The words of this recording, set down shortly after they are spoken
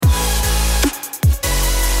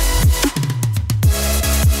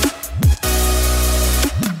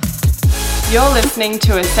You're listening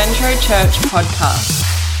to a Centro Church podcast.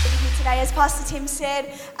 Today, as Pastor Tim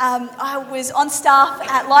said, I was on staff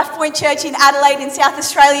at Life Point Church in Adelaide in South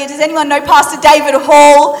Australia. Does anyone know Pastor David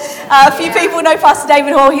Hall? A few people know Pastor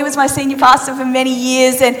David Hall. He was my senior pastor for many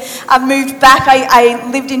years, and I've moved back.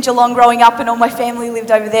 I lived in Geelong growing up, and all my family lived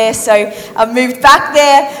over there, so I've moved back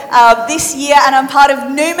there this year, and I'm part of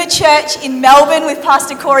Numa Church in Melbourne with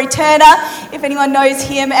Pastor Corey Turner, if anyone knows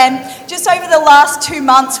him. And just over the last 2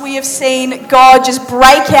 months, we have seen God just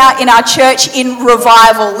break out in our church in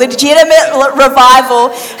revival. Legitimate revival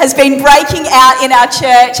has been breaking out in our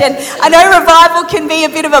church, and I know revival can be a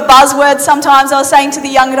bit of a buzzword sometimes. I was saying to the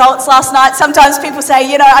young adults last night, sometimes people say,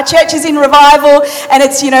 our church is in revival, and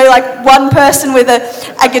it's, like one person with a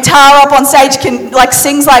guitar up on stage can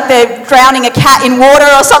sings like they're drowning a cat in water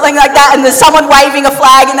or something like that, and there's someone waving a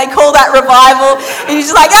flag and they call that revival, and you're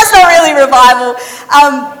just like, that's not really revival.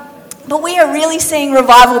 But we are really seeing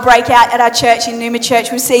revival break out at our church in Numa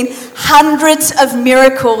Church. We've seen hundreds of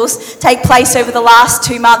miracles take place over the last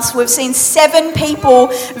 2 months. We've seen 7 people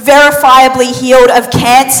verifiably healed of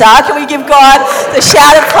cancer. Can we give God the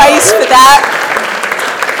shout of praise for that?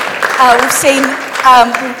 We've seen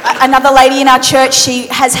another lady in our church. She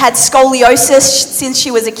has had scoliosis since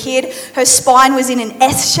she was a kid. Her spine was in an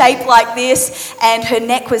S shape like this, and her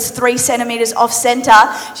neck was 3 centimetres off centre.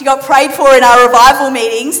 She got prayed for in our revival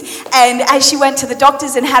meetings, and as she went to the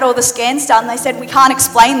doctors and had all the scans done, they said, we can't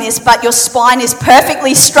explain this, but your spine is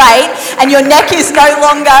perfectly straight and your neck is no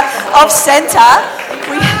longer off centre.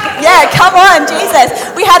 Come on,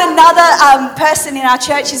 Jesus. We had another person in our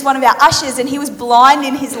church. He's one of our ushers, and he was blind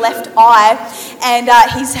in his left eye, and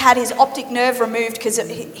he's had his optic nerve removed because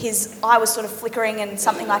his eye was sort of flickering and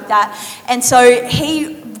something like that. And so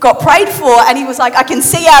he got prayed for, and he was like, I can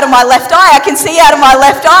see out of my left eye. I can see out of my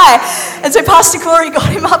left eye. And so Pastor Corey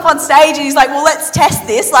got him up on stage, and he's like, well, let's test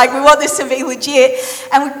this. We want this to be legit.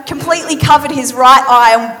 And we completely covered his right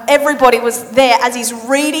eye, and everybody was there as he's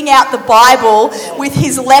reading out the Bible with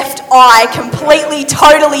his left eye completely,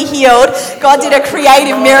 totally healed. God did a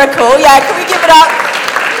creative miracle. Can we give it up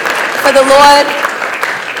for the Lord?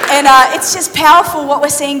 And it's just powerful what we're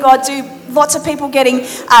seeing God do. Lots of people getting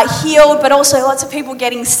healed, but also lots of people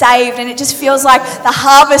getting saved. And it just feels like the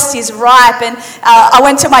harvest is ripe. And I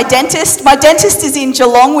went to my dentist. My dentist is in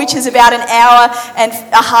Geelong, which is about an hour and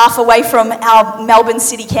a half away from our Melbourne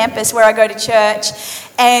City campus where I go to church.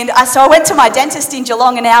 And so I went to my dentist in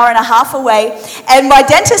Geelong, an hour and a half away, and my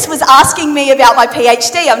dentist was asking me about my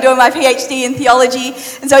PhD. I'm doing my PhD in theology,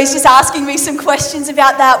 and so he's just asking me some questions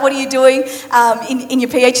about that. What are you doing in your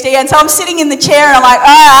PhD? And so I'm sitting in the chair, and I'm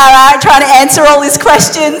like, trying to answer all these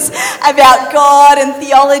questions about God and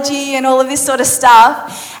theology and all of this sort of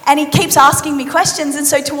stuff. And he keeps asking me questions, and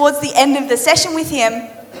so towards the end of the session with him,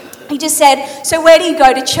 he just said, so where do you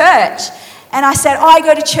go to church? And I said, I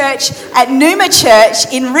go to church at Numa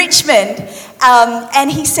Church in Richmond.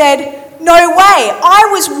 And he said, no way.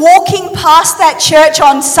 I was walking past that church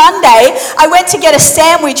on Sunday. I went to get a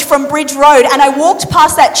sandwich from Bridge Road, and I walked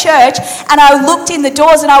past that church, and I looked in the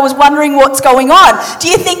doors, and I was wondering what's going on. Do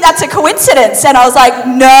you think that's a coincidence? And I was like,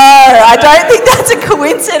 no, I don't think that's a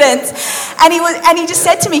coincidence. And he just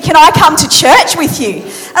said to me, can I come to church with you?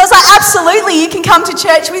 And I was like, absolutely, you can come to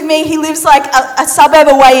church with me. He lives a suburb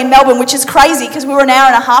away in Melbourne, which is crazy because we were an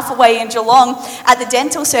hour and a half away in Geelong at the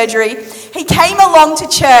dental surgery. He came along to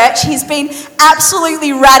church. He's been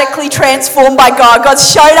absolutely radically transformed by God. God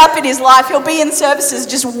showed up in his life. He'll be in services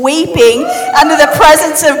just weeping under the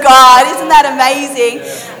presence of God. Isn't that amazing?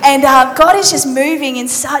 And God is just moving in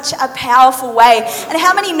such a powerful way. And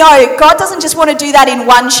how many know God doesn't just want to do that in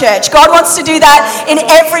one church? God wants to do that in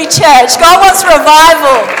every church. God wants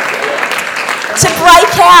revival to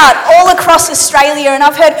break out all across Australia. And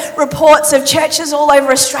I've heard reports of churches all over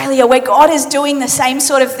Australia where God is doing the same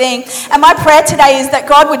sort of thing. And my prayer today is that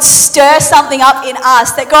God would stir something up in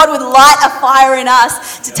us, that God would light a fire in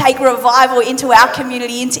us to take revival into our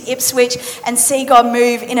community, into Ipswich, and see God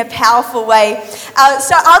move in a powerful way.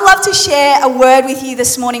 So I'd love to share a word with you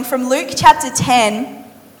this morning from Luke chapter 10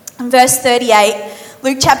 and verse 38.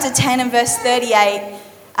 Luke chapter 10 and verse 38.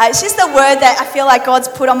 It's just a word that I feel like God's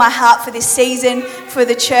put on my heart for this season, for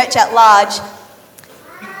the church at large.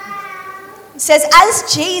 It says,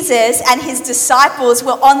 as Jesus and his disciples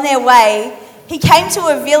were on their way, he came to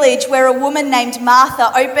a village where a woman named Martha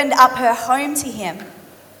opened up her home to him.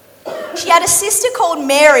 She had a sister called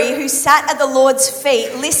Mary who sat at the Lord's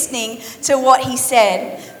feet listening to what he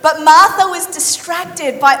said. But Martha was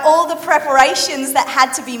distracted by all the preparations that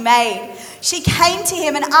had to be made. She came to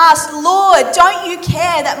him and asked, Lord, don't you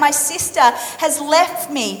care that my sister has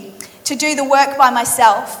left me to do the work by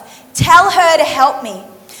myself? Tell her to help me.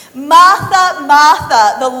 "Martha,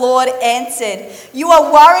 Martha," the Lord answered, "you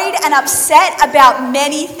are worried and upset about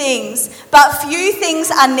many things, but few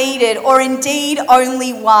things are needed, or indeed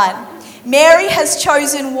only one. Mary has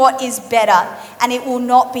chosen what is better, and it will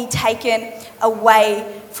not be taken away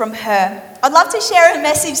from her." I'd love to share a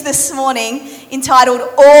message this morning entitled,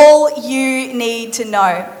 "All You Need to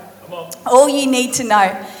Know." All you need to know.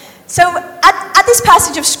 So at this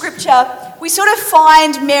passage of scripture, we sort of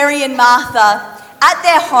find Mary and Martha at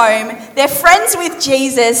their home. They're friends with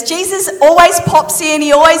Jesus. Jesus always pops in.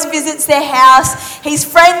 He always visits their house. He's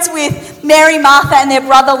friends with Mary, Martha, and their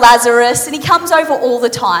brother Lazarus, and he comes over all the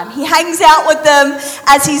time. He hangs out with them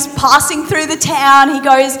as he's passing through the town. He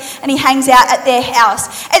goes and he hangs out at their house.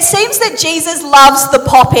 It seems that Jesus loves the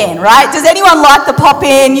pop-in, right? Does anyone like the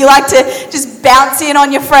pop-in? You like to just bounce in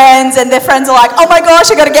on your friends, and their friends are like, "Oh my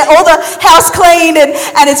gosh, I've got to get all the house cleaned,"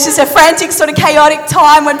 and it's just a frantic, sort of chaotic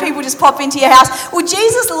time when people just pop into your house. Well,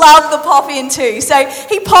 Jesus loved the pop-in too. So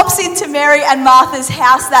he pops into Mary and Martha's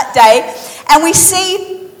house that day, and we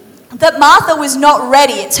see that Martha was not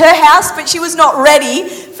ready. It's her house, but she was not ready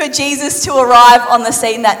for Jesus to arrive on the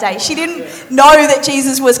scene that day. She didn't know that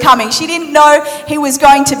Jesus was coming. She didn't know he was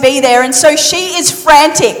going to be there, and so she is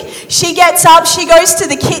frantic. She gets up, she goes to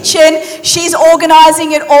the kitchen, she's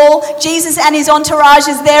organising it all. Jesus and his entourage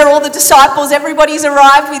is there, all the disciples, everybody's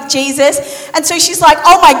arrived with Jesus, and so she's like,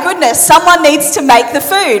 "Oh my goodness, someone needs to make the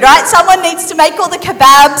food," right? Someone needs to make all the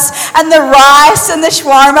kebabs and the rice and the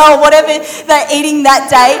shawarma or whatever they're eating that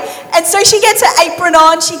day. And so she gets her apron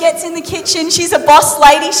on, she gets in the kitchen, she's a boss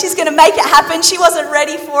lady, she's going to make it happen. She wasn't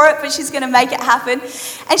ready for it, but she's going to make it happen.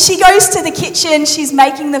 And she goes to the kitchen, she's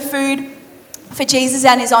making the food for Jesus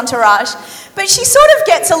and his entourage. But she sort of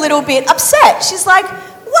gets a little bit upset. She's like,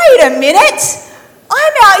 "Wait a minute,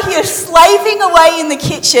 I'm out here slaving away in the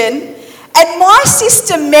kitchen, and my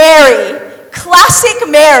sister Mary, classic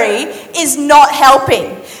Mary, is not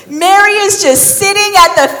helping. Mary is just sitting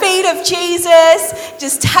at the feet of Jesus,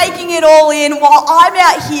 just taking it all in, while I'm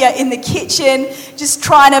out here in the kitchen just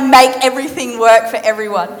trying to make everything work for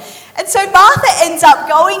everyone." And so Martha ends up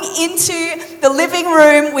going into the living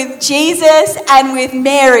room with Jesus and with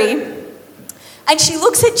Mary, and she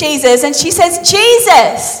looks at Jesus and she says,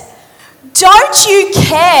 "Jesus, don't you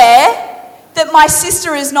care that my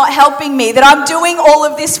sister is not helping me, that I'm doing all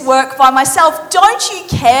of this work by myself? Don't you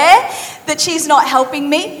care that she's not helping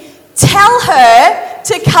me? Tell her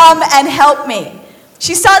to come and help me."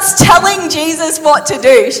 She starts telling Jesus what to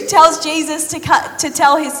do. She tells Jesus to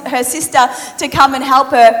tell her sister to come and help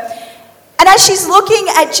her. And as she's looking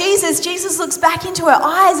at Jesus, Jesus looks back into her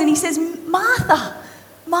eyes and he says, "Martha,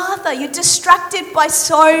 Martha, you're distracted by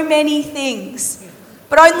so many things,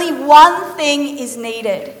 but only one thing is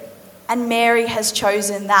needed. And Mary has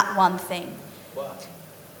chosen that one thing." Wow.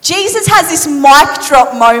 Jesus has this mic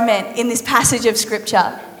drop moment in this passage of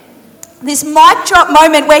scripture. This mic drop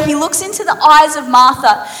moment where he looks into the eyes of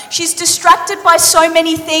Martha. She's distracted by so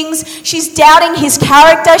many things. She's doubting his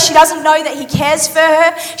character. She doesn't know that he cares for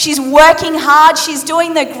her. She's working hard. She's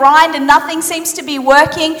doing the grind and nothing seems to be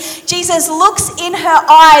working. Jesus looks in her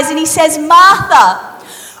eyes and he says, "Martha,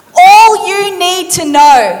 all you need to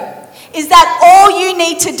know is that all you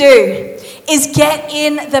need to do is get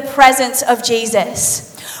in the presence of Jesus.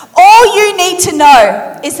 All you need to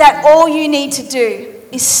know is that all you need to do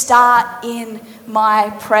is start in my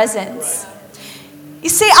presence." You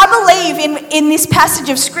see, I believe in this passage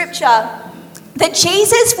of scripture that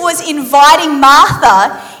Jesus was inviting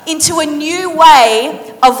Martha into a new way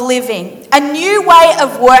of living, a new way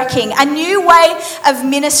of working, a new way of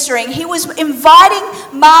ministering. He was inviting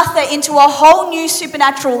Martha into a whole new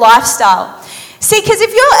supernatural lifestyle. See, because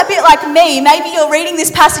if you're a bit like me, maybe you're reading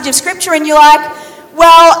this passage of scripture and you're like,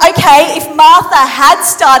 well, okay, if Martha had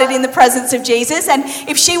started in the presence of Jesus and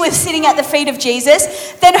if she was sitting at the feet of Jesus,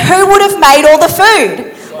 then who would have made all the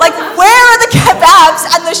food? Like, where are the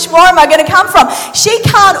kebabs and the shawarma going to come from? She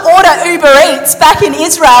can't order Uber Eats back in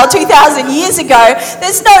Israel 2,000 years ago.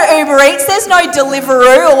 There's no Uber Eats, there's no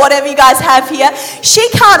Deliveroo or whatever you guys have here. She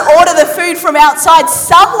can't order the food from outside.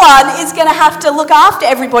 Someone is going to have to look after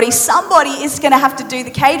everybody. Somebody is going to have to do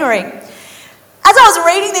the catering. As I was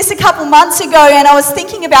reading this a couple months ago and I was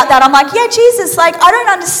thinking about that, I'm like, yeah, Jesus, like, I don't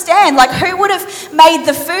understand. Like, who would have made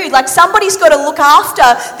the food? Like, somebody's got to look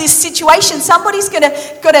after this situation. Somebody's got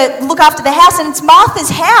to look after the house, and it's Martha's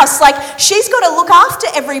house. Like, she's got to look after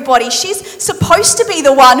everybody. She's supposed to be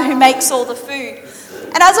the one who makes all the food.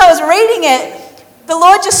 And as I was reading it, the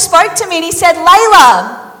Lord just spoke to me and he said,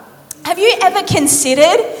 "Layla, have you ever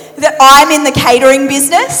considered that I'm in the catering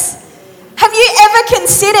business? Have you ever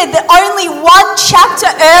considered that only one chapter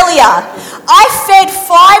earlier, I fed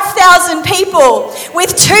 5,000 people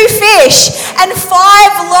with 2 fish and 5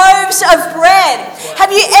 loaves of bread.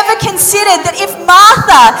 Have you ever considered that if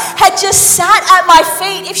Martha had just sat at my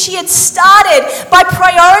feet, if she had started by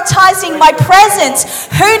prioritizing my presence,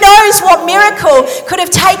 who knows what miracle could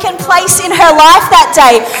have taken place in her life that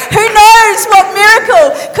day? Who knows what miracle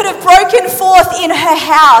could have broken forth in her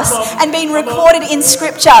house and been recorded in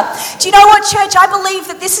Scripture? Do you know what, church? I believe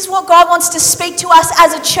that this is what God wants to speak to us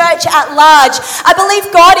as a church at large. I believe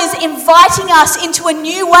God is inviting us into a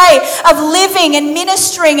new way of living and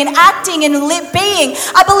ministering and acting and being.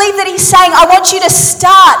 I believe that He's saying, I want you to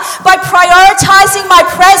start by prioritizing my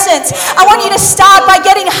presence. I want you to start by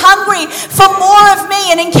getting hungry for more of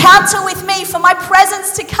me, an encounter with me, for my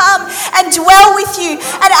presence to come and dwell with you.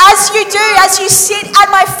 And as you do, as you sit at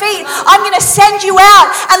my feet, I'm going to send you out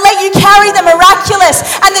and let you carry the miraculous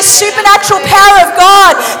and the supernatural power of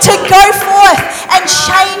God to go forth and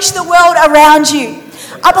change the world around you.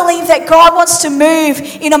 I believe that God wants to move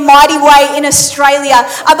in a mighty way in Australia.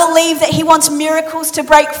 I believe that He wants miracles to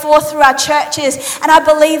break forth through our churches. And I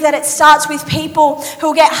believe that it starts with people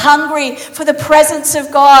who get hungry for the presence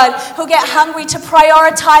of God, who get hungry to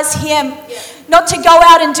prioritize Him. Not to go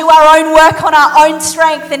out and do our own work on our own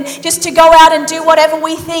strength and just to go out and do whatever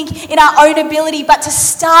we think in our own ability, but to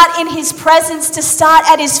start in His presence, to start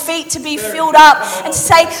at His feet, to be filled up and to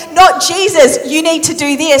say, not Jesus, you need to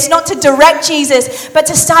do this, not to direct Jesus, but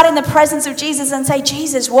to start in the presence of Jesus and say,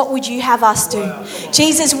 Jesus, what would you have us do?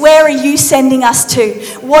 Jesus, where are you sending us to?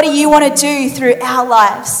 What do you want to do through our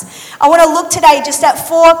lives? I want to look today just at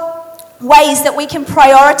 4 ways that we can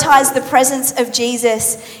prioritize the presence of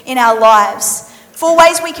Jesus in our lives. 4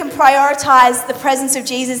 ways we can prioritize the presence of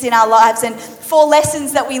Jesus in our lives, and 4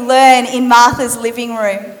 lessons that we learn in Martha's living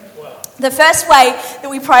room. The first way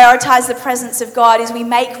that we prioritize the presence of God is we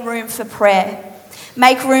make room for prayer.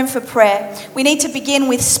 Make room for prayer. We need to begin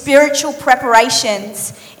with spiritual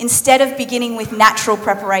preparations instead of beginning with natural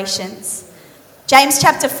preparations. James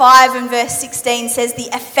chapter 5 and verse 16 says,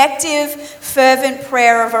 the effective, fervent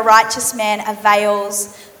prayer of a righteous man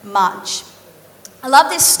avails much. I love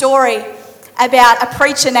this story about a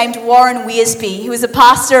preacher named Warren Wiersbe. He was a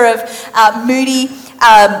pastor of Moody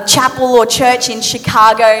Chapel or Church in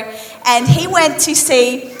Chicago, and he went to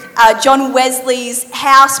see John Wesley's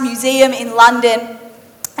house museum in London,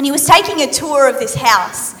 and he was taking a tour of this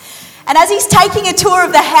house. And as he's taking a tour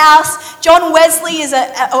of the house, John Wesley is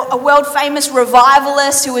a world-famous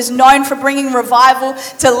revivalist who was known for bringing revival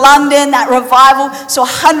to London. That revival saw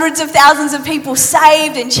hundreds of thousands of people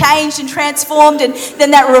saved and changed and transformed. And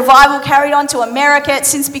then that revival carried on to America. It's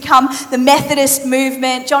since become the Methodist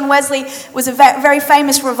movement. John Wesley was a very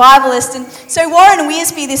famous revivalist. And so Warren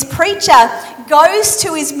Wiersbe, this preacher, goes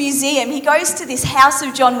to his museum. He goes to this house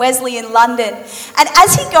of John Wesley in London. And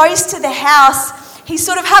as he goes to the house, he's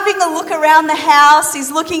sort of having a look around the house.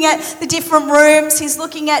 He's looking at the different rooms. He's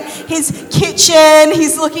looking at his kitchen.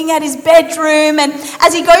 He's looking at his bedroom. And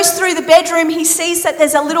as he goes through the bedroom, he sees that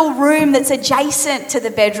there's a little room that's adjacent to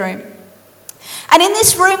the bedroom. And in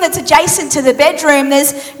this room that's adjacent to the bedroom,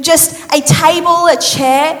 there's just a table, a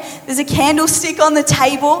chair. There's a candlestick on the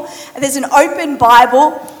table. There's an open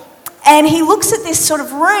Bible. And he looks at this sort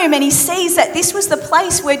of room and he sees that this was the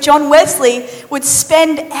place where John Wesley would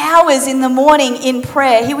spend hours in the morning in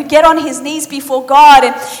prayer. He would get on his knees before God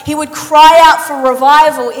and he would cry out for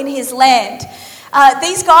revival in his land.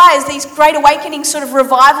 These guys, these Great Awakening sort of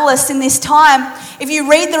revivalists in this time, if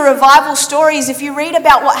you read the revival stories, if you read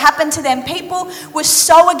about what happened to them, people were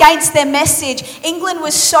so against their message. England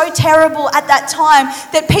was so terrible at that time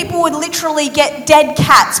that people would literally get dead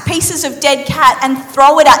cats, pieces of dead cat, and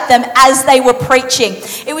throw it at them as they were preaching.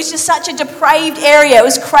 It was just such a depraved area. It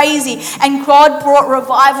was crazy. And God brought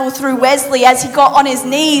revival through Wesley as he got on his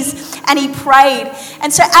knees and he prayed.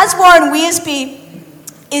 And so as Warren Wiersbe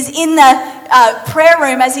is in the prayer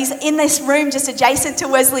room, as he's in this room just adjacent to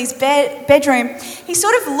Wesley's bedroom, he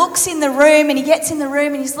sort of looks in the room and he gets in the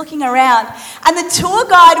room and he's looking around. And the tour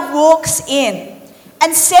guide walks in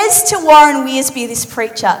and says to Warren Wiersbe, this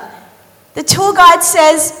preacher, the tour guide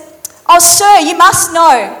says, "Oh, sir, you must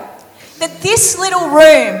know that this little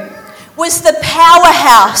room was the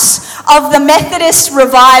powerhouse of the Methodist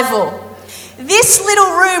revival. This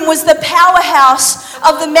little room was the powerhouse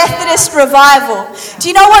of the Methodist revival. Do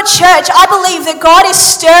you know what, church? I believe that God is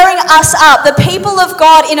stirring us up, the people of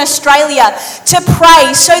God in Australia, to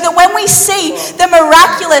pray so that when we see the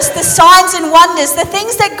miraculous, the signs and wonders, the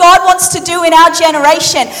things that God wants to do in our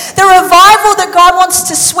generation, the revival that God wants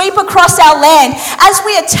to sweep across our land, as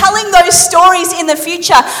we are telling those stories in the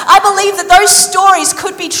future, I believe that those stories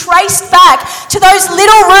could be traced back to those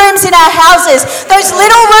little rooms in our houses, those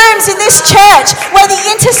little rooms in this church where the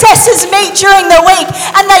intercessors meet during the week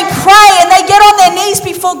and they pray and they get on their knees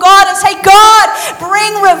before God and say, God,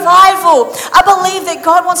 bring revival. I believe that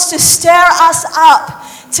God wants to stir us up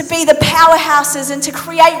to be the powerhouses and to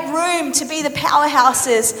create room to be the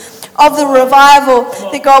powerhouses of the revival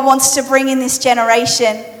that God wants to bring in this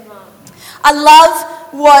generation. I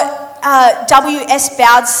love what W.S.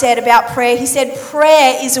 Bowd said about prayer. He said,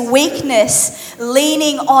 prayer is weakness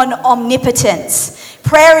leaning on omnipotence.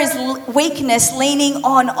 Prayer is weakness leaning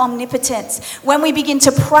on omnipotence. When we begin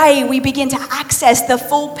to pray, we begin to access the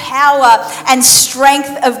full power and strength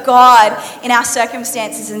of God in our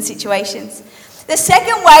circumstances and situations. The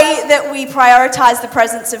second way that we prioritize the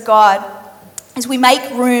presence of God is we make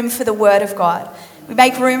room for the Word of God. We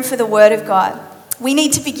make room for the Word of God. We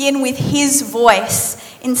need to begin with His voice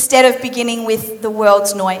instead of beginning with the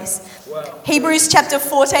world's noise. Wow. Hebrews chapter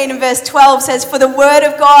 14 and verse 12 says, for the word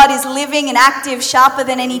of God is living and active, sharper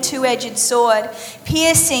than any two-edged sword,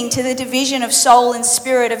 piercing to the division of soul and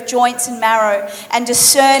spirit, of joints and marrow, and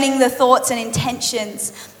discerning the thoughts and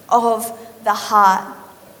intentions of the heart.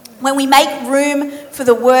 When we make room for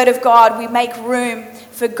the word of God, we make room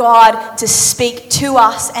for God to speak to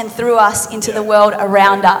us and through us into the world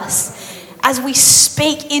around us. As we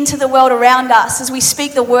speak into the world around us, as we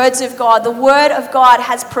speak the words of God, the word of God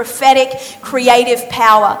has prophetic, creative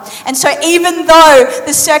power. And so even though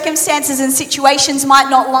the circumstances and situations might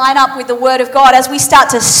not line up with the word of God, as we start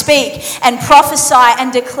to speak and prophesy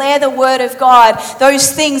and declare the word of God,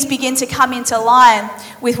 those things begin to come into line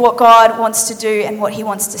with what God wants to do and what He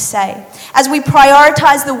wants to say. As we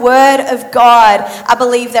prioritize the word of God, I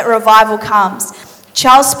believe that revival comes.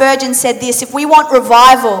 Charles Spurgeon said this, if we want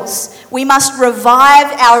revivals, we must revive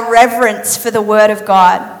our reverence for the Word of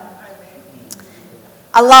God.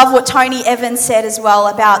 I love what Tony Evans said as well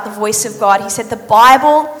about the voice of God. He said, the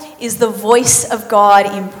Bible is the voice of God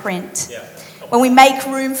in print. Yeah. When we make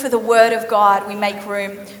room for the Word of God, we make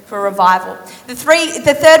room for revival. The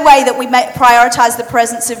third way that we prioritize the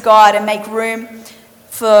presence of God and make room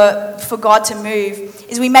for God to move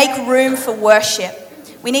is we make room for worship.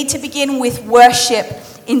 We need to begin with worship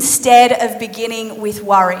instead of beginning with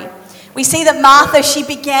worry. We see that Martha, she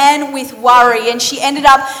began with worry and she ended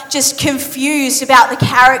up just confused about the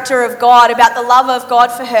character of God, about the love of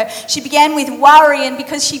God for her. She began with worry, and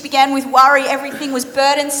because she began with worry, everything was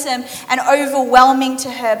burdensome and overwhelming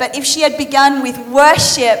to her. But if she had begun with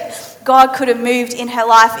worship, God could have moved in her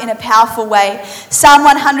life in a powerful way. Psalm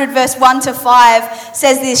 100 verse 1-5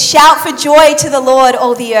 says this, shout for joy to the Lord,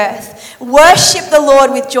 all the earth. Worship the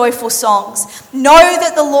Lord with joyful songs. Know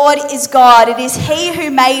that the Lord is God. It is He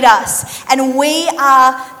who made us, and we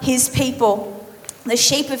are His people, the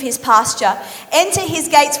sheep of His pasture. Enter His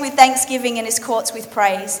gates with thanksgiving and His courts with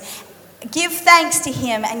praise. Give thanks to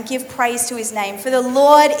Him and give praise to His name. For the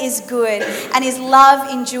Lord is good and His love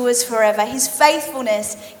endures forever. His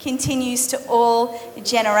faithfulness continues to all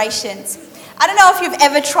generations. I don't know if you've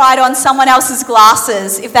ever tried on someone else's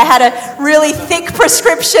glasses, if they had a really thick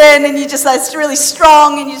prescription and it's really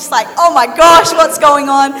strong and you're just like, oh my gosh, what's going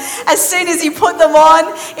on? As soon as you put them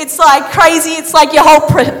on, it's like crazy. It's like your whole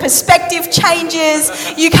perspective changes.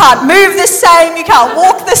 You can't move the same. You can't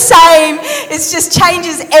walk the same. It just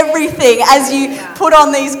changes everything as you put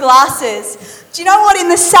on these glasses. Do you know what? In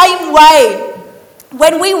the same way,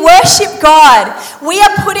 when we worship God, we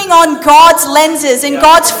are putting on God's lenses and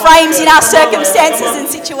God's frames in our circumstances and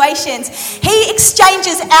situations. He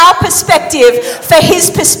exchanges our perspective for His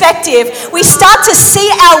perspective. We start to see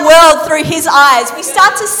our world through His eyes. We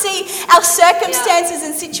start to see our circumstances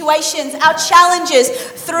and situations, our challenges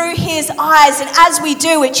through His eyes. And as we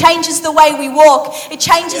do, it changes the way we walk. It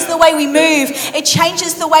changes the way we move. It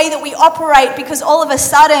changes the way that we operate, because all of a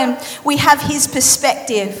sudden we have His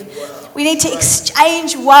perspective. We need to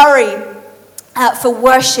exchange worry for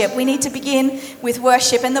worship. We need to begin with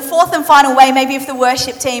worship. And the fourth and final way, maybe if the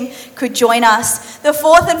worship team could join us, the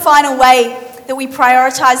fourth and final way that we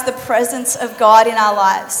prioritize the presence of God in our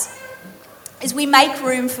lives is we make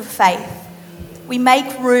room for faith. We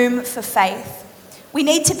make room for faith. We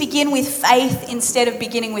need to begin with faith instead of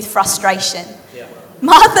beginning with frustration.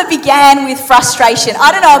 Martha began with frustration.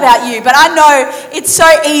 I don't know about you, but I know it's so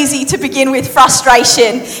easy to begin with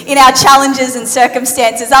frustration in our challenges and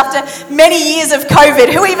circumstances. After many years of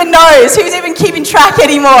COVID, who even knows? Who's even keeping track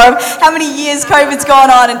anymore of how many years COVID's gone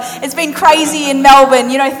on? And it's been crazy in Melbourne.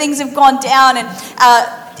 You know, things have gone down, and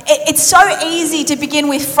it's so easy to begin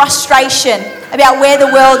with frustration about where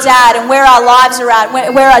the world's at and where our lives are at,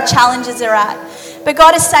 where our challenges are at. But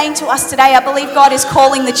God is saying to us today, I believe God is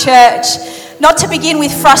calling the church not to begin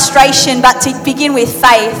with frustration, but to begin with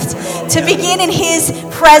faith. To begin in His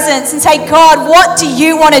presence and say, God, what do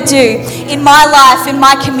you want to do in my life, in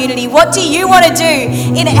my community? What do you want to do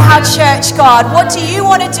in our church, God? What do you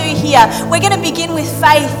want to do here? We're going to begin with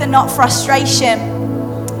faith and not frustration.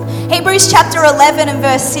 Hebrews chapter 11 and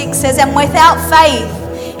verse 6 says, and without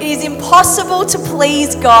faith, it is impossible to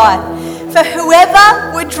please God. For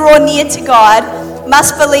whoever would draw near to God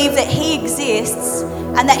must believe that He exists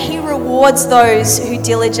and that He rewards those who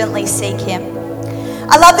diligently seek Him.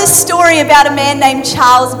 I love this story about a man named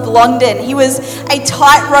Charles Blondin. He was a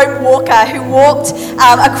tightrope walker who walked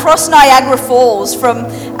across Niagara Falls from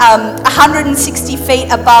 160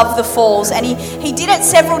 feet above the falls. And he did it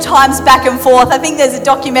several times back and forth. I think there's a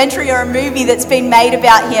documentary or a movie that's been made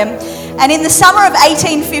about him. And in the summer of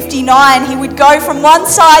 1859, he would go from one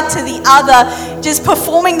side to the other, just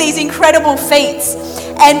performing these incredible feats.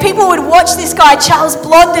 And people would watch this guy, Charles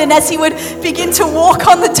Blondin, as he would begin to walk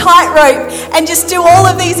on the tightrope and just do all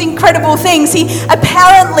of these incredible things. He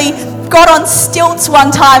apparently got on stilts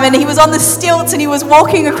one time, and he was on the stilts and he was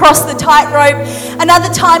walking across the tightrope.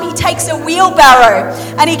 Another time he takes a wheelbarrow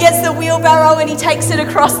and he gets the wheelbarrow and he takes it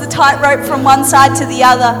across the tightrope from one side to the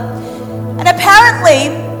other. And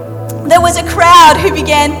apparently there was a crowd who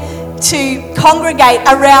began to congregate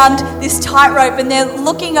around this tightrope, and they're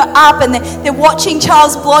looking up and they're watching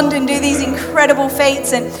Charles Blondin do these incredible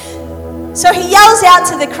feats. And so he yells out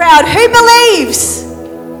to the crowd, who believes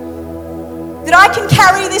that I can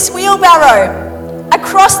carry this wheelbarrow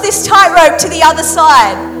across this tightrope to the other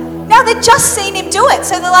side? Now they'd just seen him do it,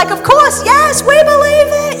 so they're like, of course, yes, we believe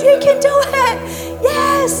it, you can do it,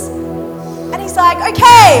 yes. And he's like,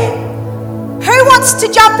 okay, who wants to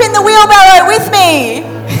jump in the wheelbarrow with me?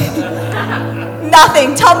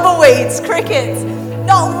 Nothing, tumbleweeds, crickets.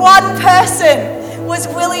 Not one person was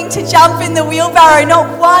willing to jump in the wheelbarrow.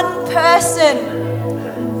 Not one person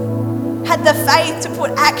had the faith to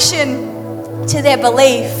put action to their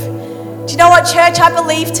belief. Do you know what, church? I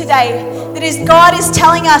believe today that God is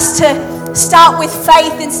telling us to start with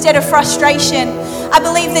faith instead of frustration. I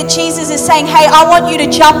believe that Jesus is saying, hey, I want you to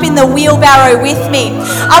jump in the wheelbarrow with me.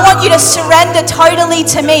 I want you to surrender totally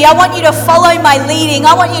to me. I want you to follow my leading.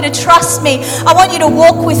 I want you to trust me. I want you to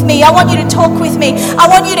walk with me. I want you to talk with me. I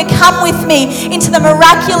want you to come with me into the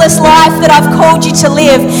miraculous life that I've called you to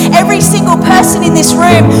live. Every single person in this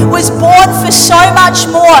room was born for so much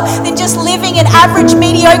more than just living an average,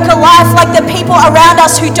 mediocre life like the people around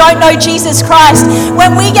us who don't know Jesus Christ.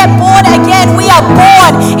 When we get born again, we are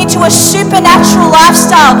born into a supernatural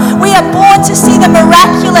lifestyle. We are born to see the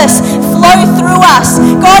miraculous flow through us.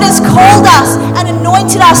 God has called us and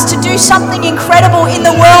anointed us to do something incredible in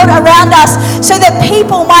the world around us so that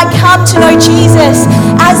people might come to know Jesus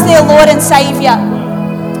as their Lord and Savior.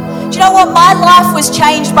 Do you know what? My life was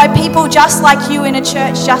changed by people just like you in a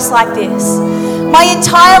church just like this. My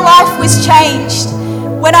entire life was changed.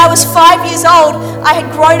 When I was 5 years old, I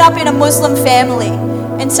had grown up in a Muslim family.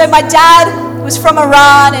 And so my dad was from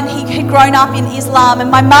Iran and he had grown up in Islam,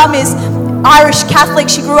 and my mum is Irish Catholic.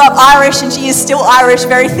 She grew up Irish and she is still Irish,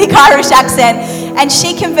 very thick Irish accent, and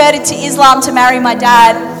she converted to Islam to marry my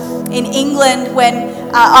dad in England when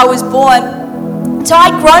I was born. So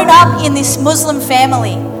I'd grown up in this Muslim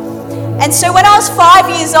family, and so when I was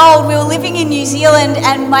 5 years old, we were living in New Zealand,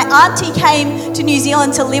 and my auntie came to New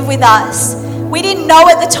Zealand to live with us. We didn't know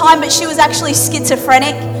at the time, but she was actually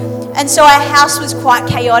schizophrenic. And so our house was quite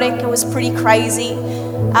chaotic. It was pretty crazy.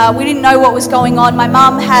 We didn't know what was going on. My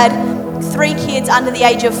mum had 3 kids under the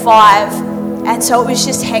age of 5. And so it was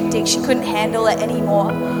just hectic. She couldn't handle it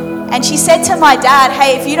anymore. And she said to my dad,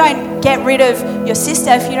 hey, if you don't get rid of your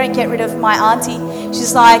sister, if you don't get rid of my auntie,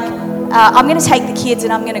 she's like, I'm going to take the kids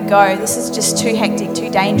and I'm going to go. This is just too hectic, too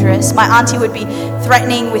dangerous. My auntie would be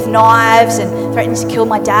threatening with knives and threatening to kill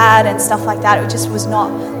my dad and stuff like that. It just was not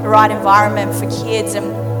the right environment for kids.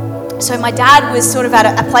 And so my dad was sort of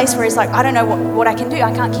at a place where he's like, I don't know what I can do.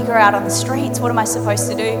 I can't kick her out on the streets. What am I supposed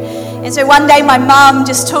to do? And so one day my mum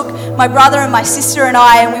just took my brother and my sister and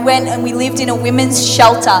I, and we went and we lived in a women's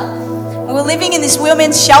shelter. We were living in this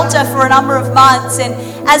women's shelter for a number of months, and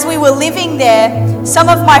as we were living there, some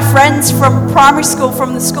of my friends from primary school,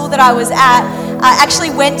 from the school that I was at, actually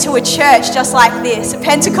went to a church just like this, a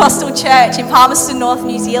Pentecostal church in Palmerston North,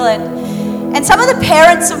 New Zealand. And some of the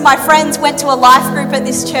parents of my friends went to a life group at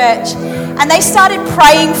this church, and they started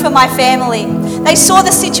praying for my family. They saw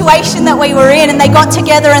the situation that we were in, and they got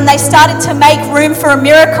together and they started to make room for a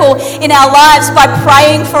miracle in our lives by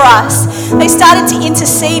praying for us. They started to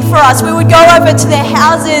intercede for us. We would go over to their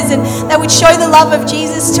houses and they would show the love of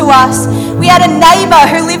Jesus to us. We had a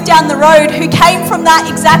neighbour who lived down the road who came from that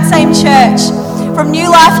exact same church, from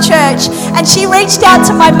New Life Church, and she reached out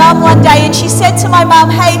to my mum one day and she said to my mum,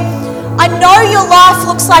 "Hey, I know your life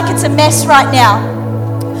looks like it's a mess right now.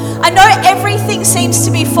 I know everything seems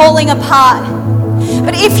to be falling apart.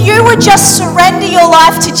 But if you would just surrender your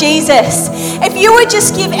life to Jesus, if you would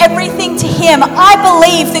just give everything to Him, I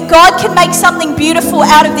believe that God can make something beautiful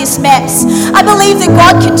out of this mess. I believe that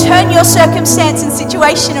God can turn your circumstance and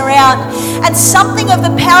situation around." And something of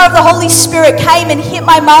the power of the Holy Spirit came and hit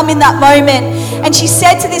my mum in that moment. And she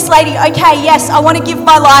said to this lady, "Okay, yes, I want to give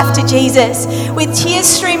my life to Jesus." With tears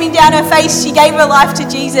streaming down her face, she gave her life to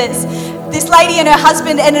Jesus. This lady and her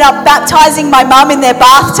husband ended up baptizing my mum in their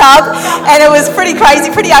bathtub, and it was pretty crazy,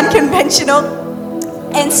 pretty unconventional.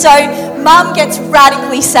 And so mum gets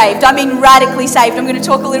radically saved. I mean radically saved. I'm going to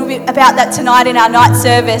talk a little bit about that tonight in our night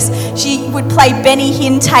service. She would play Benny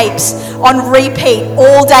Hinn tapes on repeat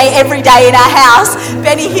all day, every day in our house.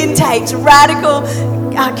 Benny Hinn tapes, radical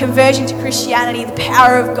conversion to Christianity, the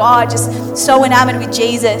power of God, just so enamored with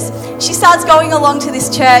Jesus. She starts going along to this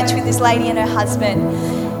church with this lady and her husband.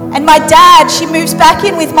 And my dad, she moves back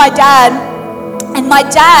in with my dad. And my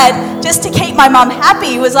dad, just to keep my mum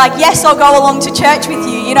happy, was like, "Yes, I'll go along to church with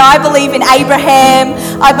you. You know, I believe in Abraham.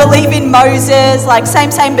 I believe in Moses, like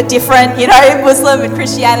same but different, you know, Muslim and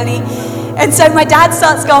Christianity." And so my dad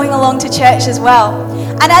starts going along to church as well.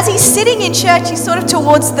 And as he's sitting in church, he's sort of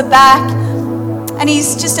towards the back and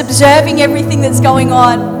he's just observing everything that's going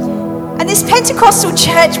on. And this Pentecostal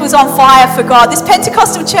church was on fire for God. This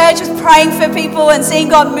Pentecostal church was praying for people and seeing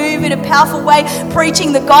God move in a powerful way,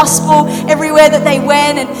 preaching the gospel everywhere that they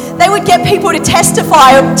went. And they would get people to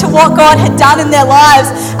testify to what God had done in their lives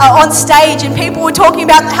on stage. And people were talking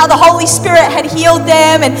about how the Holy Spirit had healed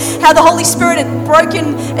them and how the Holy Spirit had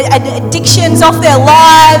broken addictions off their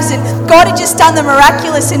lives. And God had just done the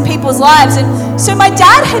miraculous in people's lives. And so my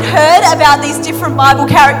dad had heard about these different Bible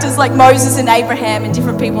characters like Moses and Abraham and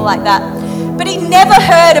different people like that. But he never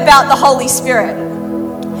heard about the Holy Spirit.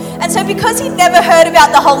 And so because he'd never heard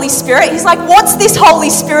about the Holy Spirit, he's like, "What's this Holy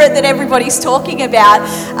Spirit that everybody's talking about?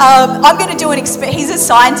 I'm going to do an experiment." He's a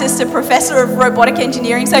scientist, a professor of robotic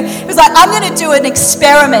engineering. So he was like, "I'm going to do an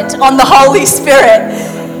experiment on the Holy Spirit."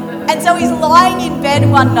 And so he's lying in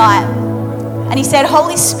bed one night and he said,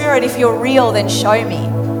 "Holy Spirit, if you're real, then show me."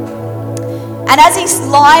 And as he's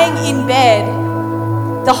lying in bed,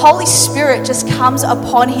 the Holy Spirit just comes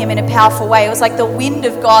upon him in a powerful way. It was like the wind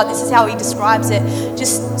of God, this is how he describes it,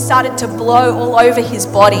 just started to blow all over his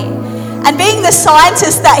body. And being the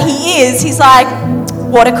scientist that he is, he's like,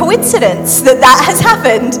 what a coincidence that has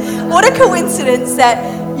happened. What a coincidence that,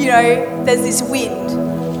 you know, there's this wind.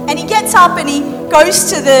 And he gets up and he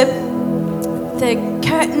goes to the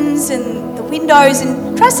curtains and the windows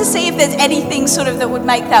and tries to see if there's anything sort of that would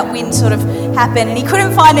make that wind sort of happen. And he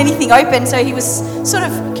couldn't find anything open, so he was sort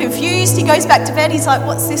of confused. He goes back to bed. He's like,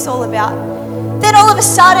 "What's this all about?" Then all of a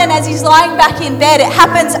sudden, as he's lying back in bed, it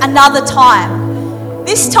happens another time.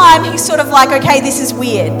 This time he's sort of like, "Okay, this is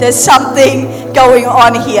weird. There's something going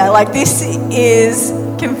on here. Like, this is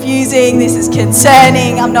confusing. This is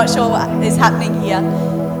concerning. I'm not sure what is happening here."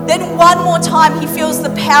 Then one more time, he feels the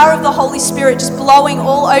power of the Holy Spirit just blowing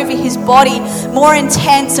all over his body, more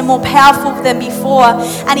intense and more powerful than before.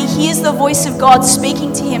 And he hears the voice of God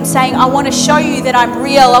speaking to him, saying, "I want to show you that I'm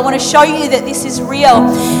real. I want to show you that this is real."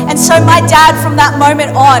 And so my dad, from that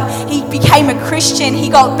moment on, he became a Christian. He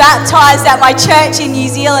got baptized at my church in New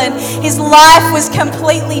Zealand. His life was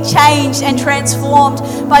completely changed and transformed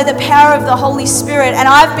by the power of the Holy Spirit. And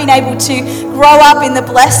I've been able to grow up in the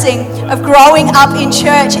blessing of growing up in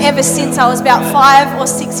church ever since I was about 5 or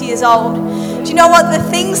 6 years old. Do you know what? The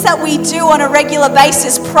things that we do on a regular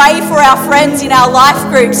basis, pray for our friends in our life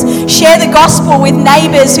groups, share the gospel with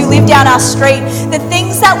neighbours who live down our street, the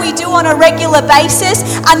things that we do on a regular basis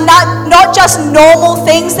are not just normal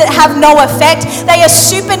things that have no effect. They are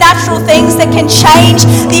supernatural things that can change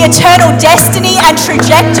the eternal destiny and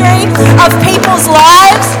trajectory of people's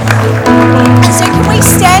lives. And so can we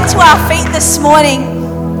stand to our feet this morning?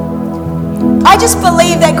 I just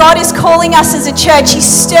believe that God is calling us as a church. He's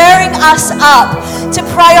stirring us up to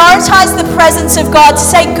prioritize the presence of God, to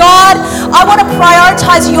say, God, I want to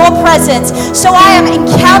prioritize your presence. So I am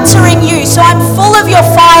encountering you. So I'm full of your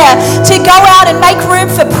fire to go out and make room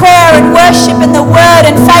for prayer and worship and the word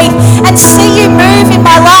and faith and see you move in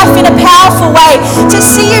my life in a powerful way, to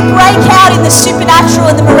see you break out in the supernatural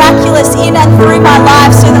and the miraculous in and through my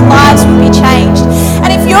life so that lives will be changed. And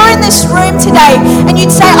if you're in this room today and you'd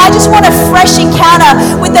say, I just want a fresh encounter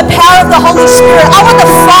with the power of the Holy Spirit, I want the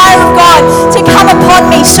fire of God to come upon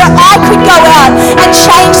me so I could go out and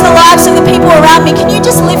change the lives of the people around me, can you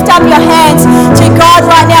just lift up your hands to God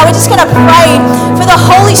right now? We're just going to pray for the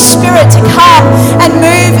Holy Spirit to come and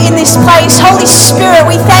move in this place. Holy Spirit,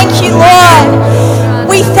 we thank you, Lord.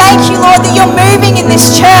 We thank you, Lord, that you're moving in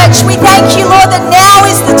this church. We thank you, Lord, that now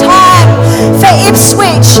is the time for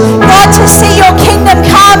Ipswich, God, to see your kingdom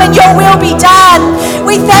come and your will be done.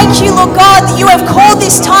 We thank you, Lord God, that you have called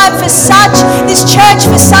this church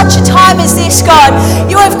for such a time as this, God.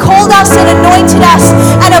 You have called us and anointed us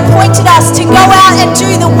and appointed us to go out and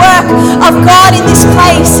do the work of God in this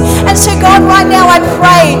place. And so, God, right now I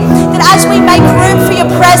pray that as we make room for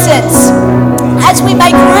your presence, as we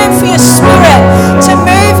make room for your Spirit to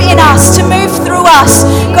move in us, to move through us,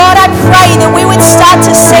 God, I pray that we would start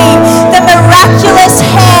to see the miraculous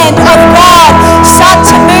hand of God start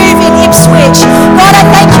to move in Ipswich. God, I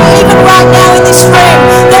thank you even right now in this room,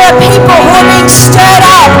 there are people who are being stirred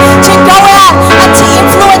up to go out and to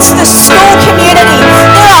influence the school community.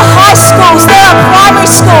 There are high schools, there are primary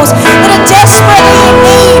schools that are desperately in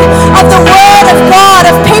need of the word of God,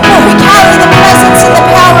 of people who carry the presence and the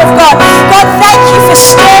power of God. God, thank you for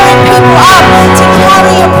stirring people up to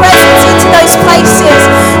carry your presence into those places.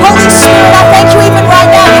 Holy Spirit, I thank you even right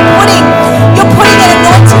now you're putting an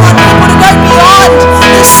anointing on people to go beyond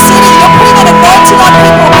this city. You're putting an anointing on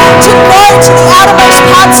people to go to the outermost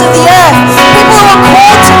parts of the earth. People who are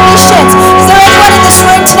called to missions. Is there anyone in this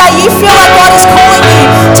room today, you feel like God is calling you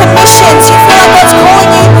to missions? You feel like God's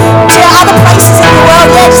calling you to other places in the world?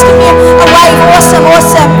 Yeah, just give me a wave. Awesome,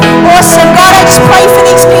 awesome, awesome. God, I just pray for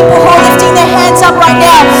these people who are lifting their hands up right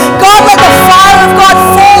now. God, let the fire of God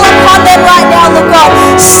fall upon them right now, Lord God.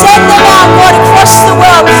 Send them out, God, across the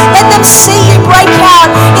world. Let them see you break out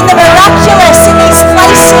in the miraculous in these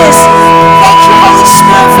places. Thank you, Holy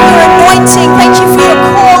Spirit, for your anointing. Thank you for your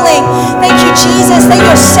calling. Thank you, Jesus, that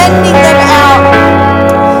you're sending them out.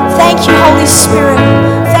 Thank you, Holy Spirit.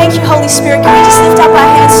 Thank you, Holy Spirit. Can we just lift up our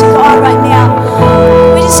hands to God right now?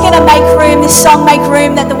 We're just going to make room, this song, Make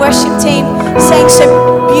Room, that the worship team sang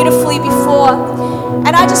so beautifully before.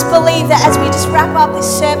 And I just believe that as we just wrap up this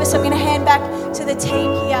service, I'm going to hand back to the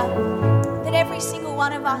team here, that every single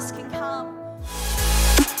one of us can come.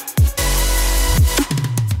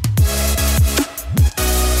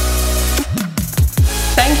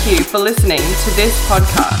 Thank you for listening to this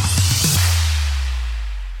podcast.